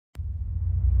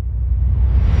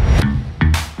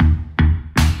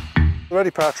The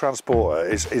ReadyPower Transporter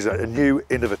is a new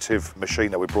innovative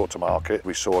machine that we brought to market.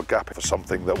 We saw a gap for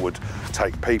something that would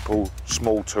take people,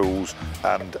 small tools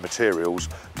and materials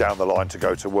down the line to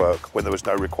go to work when there was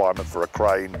no requirement for a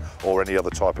crane or any other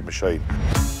type of machine.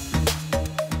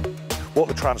 What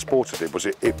the Transporter did was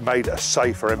it made a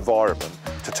safer environment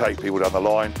to take people down the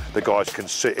line. The guys can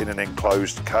sit in an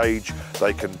enclosed cage,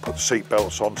 they can put seat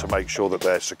belts on to make sure that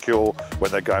they're secure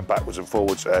when they're going backwards and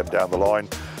forwards down the line.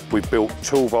 We've built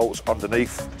tool vaults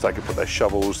underneath so they can put their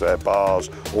shovels, their bars,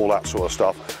 all that sort of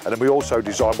stuff. And then we also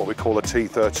designed what we call a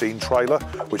T13 trailer,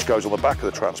 which goes on the back of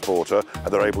the Transporter, and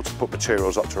they're able to put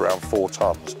materials up to around 4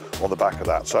 tons on the back of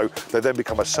that. So they then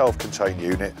become a self-contained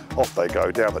unit, off they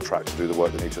go down the track to do the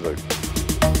work they need to do.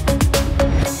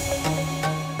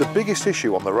 The biggest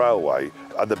issue on the railway,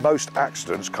 and the most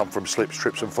accidents, come from slips,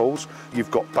 trips and falls.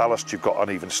 You've got ballast, you've got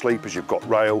uneven sleepers, you've got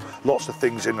rail, lots of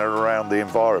things in and around the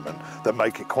environment that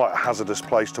make it quite a hazardous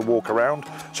place to walk around.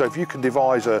 So if you can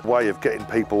devise a way of getting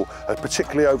people,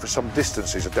 particularly over some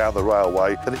distances down the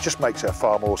railway, then it just makes it a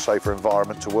far more safer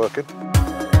environment to work in.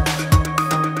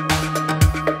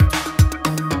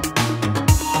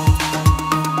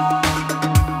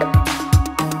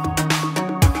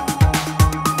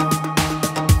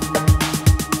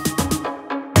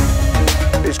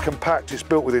 It's compact, it's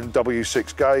built within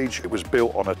W6 gauge. It was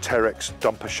built on a Terex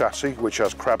dumper chassis, which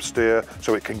has crab steer,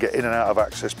 so it can get in and out of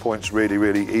access points really,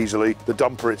 really easily. The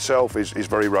dumper itself is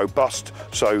very robust,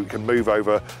 so it can move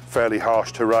over fairly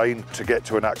harsh terrain to get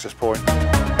to an access point.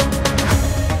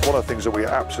 One of the things that we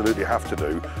absolutely have to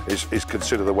do is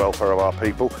consider the welfare of our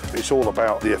people. It's all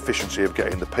about the efficiency of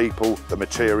getting the people, the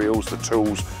materials, the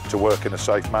tools to work in a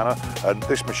safe manner, and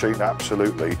this machine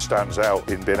absolutely stands out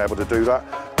in being able to do that.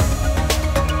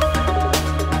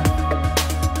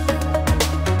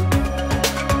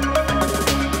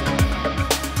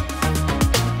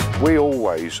 We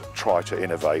always try to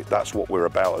innovate. That's what we're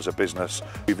about as a business.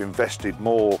 We've invested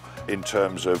more in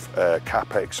terms of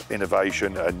CapEx,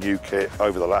 innovation and new kit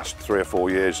over the last 3 or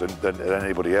 4 years than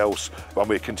anybody else, and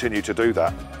we continue to do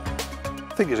that.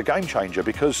 I think it's a game changer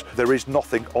because there is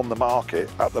nothing on the market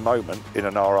at the moment in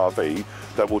an RRV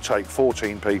that will take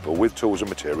 14 people with tools and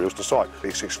materials to site.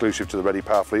 It's exclusive to the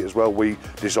ReadyPower fleet as well. We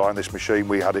designed this machine,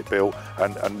 we had it built,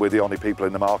 and we're the only people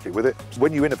in the market with it.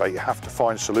 When you innovate, you have to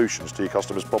find solutions to your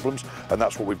customers' problems, and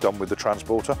that's what we've done with the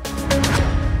Transporter.